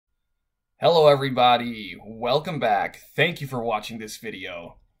Hello everybody, welcome back. Thank you for watching this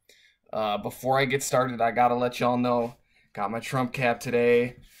video. Before I get started, I gotta let y'all know, got my Trump cap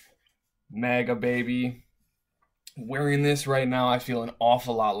today, MAGA baby. Wearing this right now, I feel an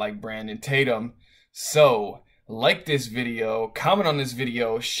awful lot like Brandon Tatum. So, like this video, comment on this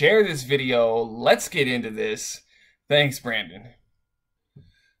video, share this video, let's get into this. Thanks, Brandon.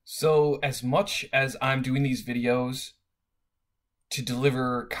 So, as much as I'm doing these videos to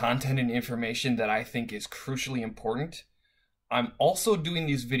deliver content and information that I think is crucially important, I'm also doing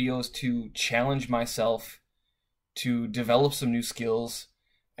these videos to challenge myself, to develop some new skills,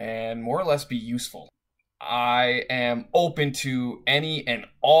 and more or less be useful. I am open to any and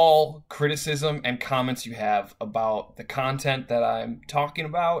all criticism and comments you have about the content that I'm talking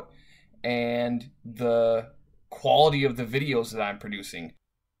about and the quality of the videos that I'm producing.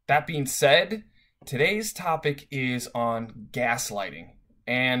 That being said, today's topic is on gaslighting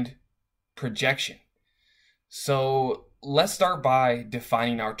and projection. So let's start by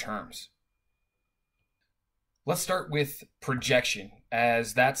defining our terms. Let's start with projection,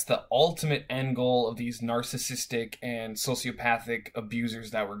 as that's the ultimate end goal of these narcissistic and sociopathic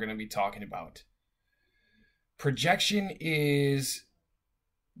abusers that we're going to be talking about. Projection is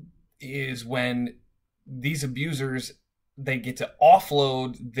when these abusers, they get to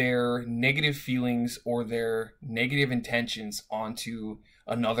offload their negative feelings or their negative intentions onto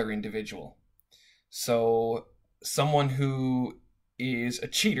another individual. So someone who is a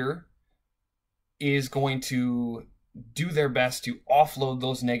cheater is going to do their best to offload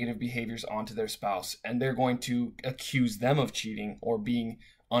those negative behaviors onto their spouse, and they're going to accuse them of cheating or being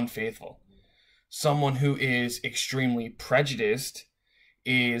unfaithful. Someone who is extremely prejudiced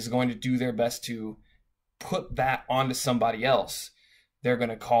is going to do their best to put that onto somebody else. They're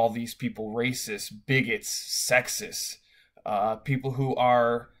going to call these people racist, bigots, sexist, people who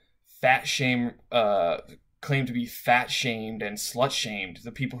are fat shame, claim to be fat shamed and slut shamed.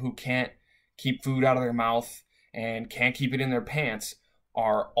 The people who can't keep food out of their mouth and can't keep it in their pants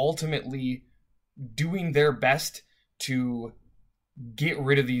are ultimately doing their best to get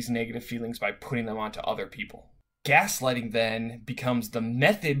rid of these negative feelings by putting them onto other people. Gaslighting then becomes the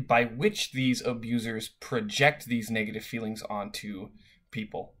method by which these abusers project these negative feelings onto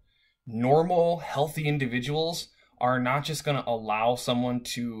people. Normal, healthy individuals are not just going to allow someone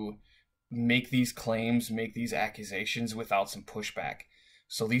to make these claims, make these accusations without some pushback.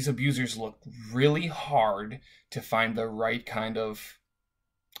 So these abusers look really hard to find the right kind of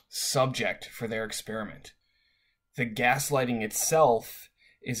subject for their experiment. The gaslighting itself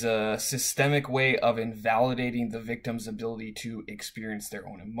is a systemic way of invalidating the victim's ability to experience their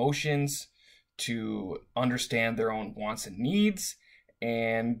own emotions, to understand their own wants and needs,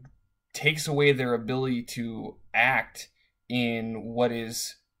 and takes away their ability to act in what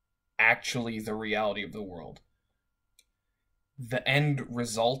is actually the reality of the world. The end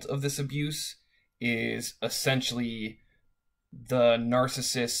result of this abuse is essentially the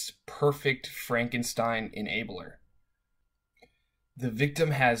narcissist's perfect Frankenstein enabler. The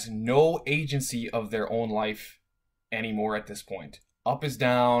victim has no agency of their own life anymore at this point. Up is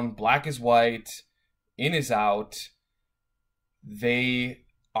down, black is white, in is out. They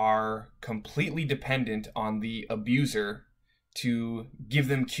are completely dependent on the abuser to give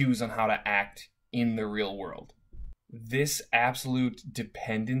them cues on how to act in the real world. This absolute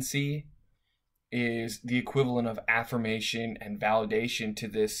dependency is the equivalent of affirmation and validation to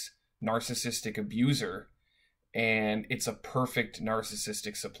this narcissistic abuser, and it's a perfect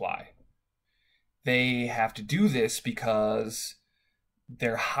narcissistic supply. They have to do this because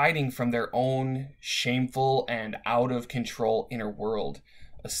they're hiding from their own shameful and out of control inner world.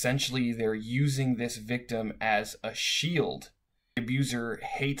 Essentially, they're using this victim as a shield. The abuser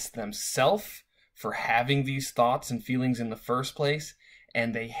hates themselves for having these thoughts and feelings in the first place,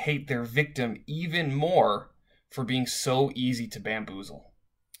 and they hate their victim even more for being so easy to bamboozle.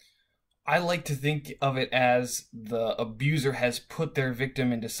 I like to think of it as the abuser has put their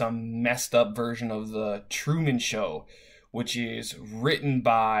victim into some messed up version of the Truman Show, which is written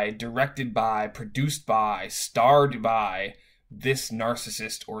by, directed by, produced by, starred by this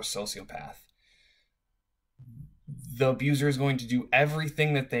narcissist or sociopath. The abuser is going to do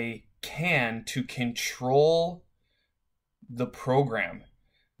everything that they can to control the program.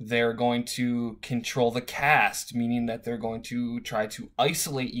 They're going to control the cast, meaning that they're going to try to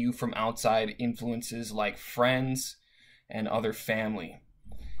isolate you from outside influences like friends and other family.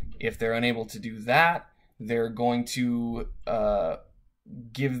 If they're unable to do that, they're going to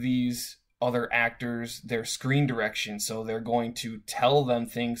give these other actors their screen direction. So they're going to tell them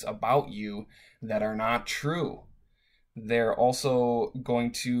things about you that are not true. They're also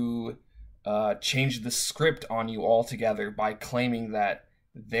going to change the script on you altogether by claiming that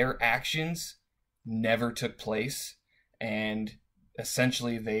their actions never took place, and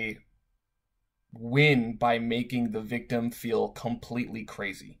essentially they win by making the victim feel completely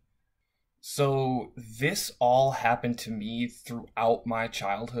crazy. So this all happened to me throughout my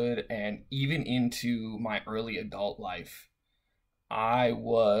childhood and even into my early adult life. I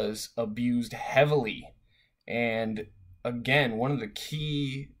was abused heavily. And again, one of the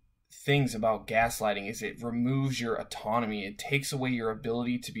key things about gaslighting is it removes your autonomy. It takes away your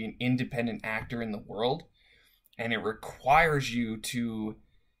ability to be an independent actor in the world, and it requires you to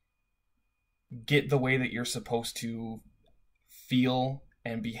get the way that you're supposed to feel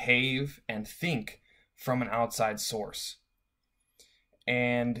and behave and think from an outside source.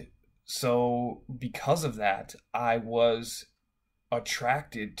 And so because of that, I was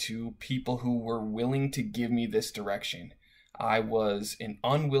attracted to people who were willing to give me this direction. I was an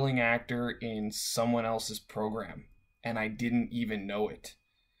unwilling actor in someone else's program, and I didn't even know it.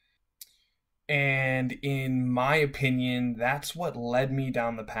 And in my opinion, that's what led me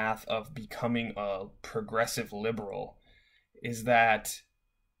down the path of becoming a progressive liberal, is that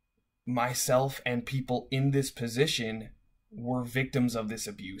myself and people in this position were victims of this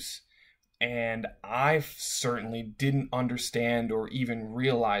abuse. And I certainly didn't understand or even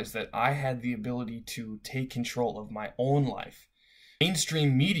realize that I had the ability to take control of my own life.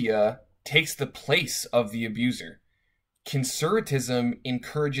 Mainstream media takes the place of the abuser. Conservatism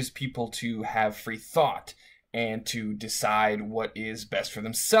encourages people to have free thought and to decide what is best for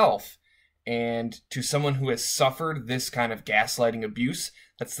themselves. And to someone who has suffered this kind of gaslighting abuse,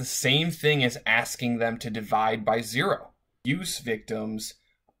 that's the same thing as asking them to divide by zero. Abuse victims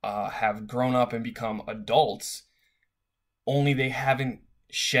have grown up and become adults, only they haven't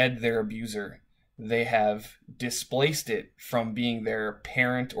shed their abuser. They have displaced it from being their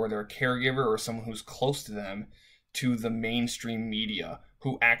parent or their caregiver or someone who's close to them to the mainstream media,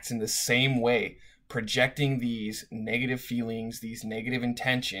 who acts in the same way, projecting these negative feelings, these negative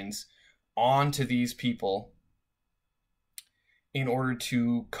intentions onto these people in order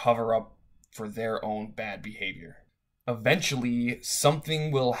to cover up for their own bad behavior. Eventually,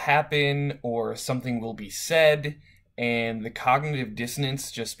 something will happen or something will be said, and the cognitive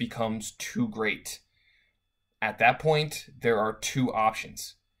dissonance just becomes too great. At that point, there are two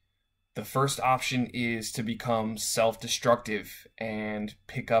options. The first option is to become self-destructive and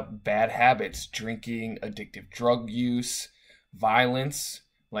pick up bad habits, drinking, addictive drug use, violence,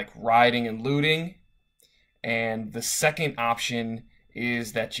 like rioting and looting. And the second option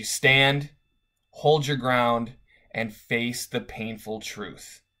is that you stand, hold your ground, and face the painful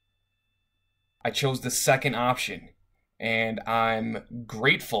truth. I chose the second option, and I'm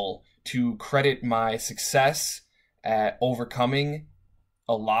grateful to credit my success at overcoming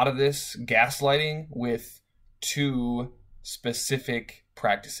a lot of this gaslighting with two specific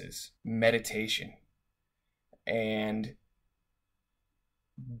practices: meditation and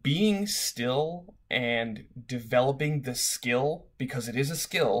being still and developing the skill, because it is a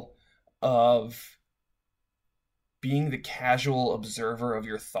skill, of being the casual observer of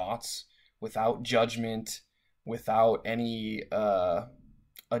your thoughts without judgment, without any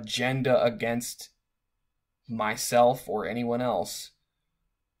agenda against myself or anyone else,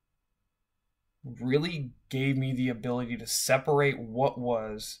 really gave me the ability to separate what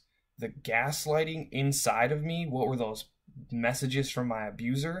was the gaslighting inside of me, what were those messages from my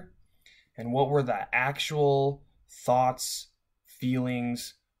abuser, and what were the actual thoughts,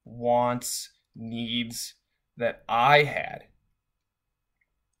 feelings, wants, needs that I had.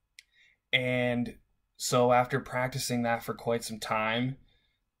 And so after practicing that for quite some time,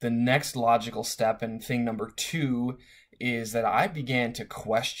 the next logical step and thing number 2 is that I began to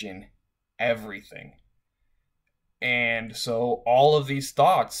question everything. And so all of these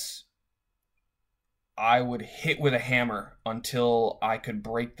thoughts, I would hit with a hammer until I could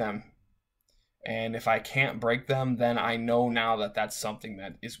break them. And if I can't break them, then I know now that that's something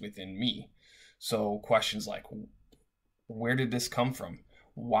that is within me. So questions like, where did this come from?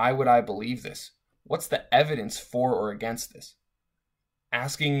 Why would I believe this? What's the evidence for or against this?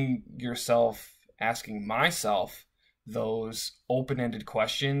 Asking yourself, asking myself those open-ended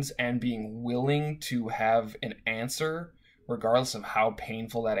questions and being willing to have an answer, regardless of how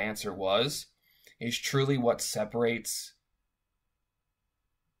painful that answer was, is truly what separates,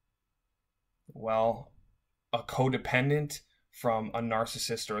 well, a codependent from a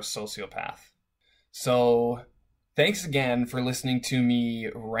narcissist or a sociopath. So thanks again for listening to me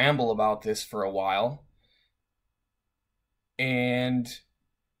ramble about this for a while. And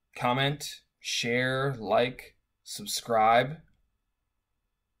comment, share, like, subscribe.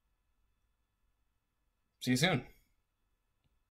 See you soon.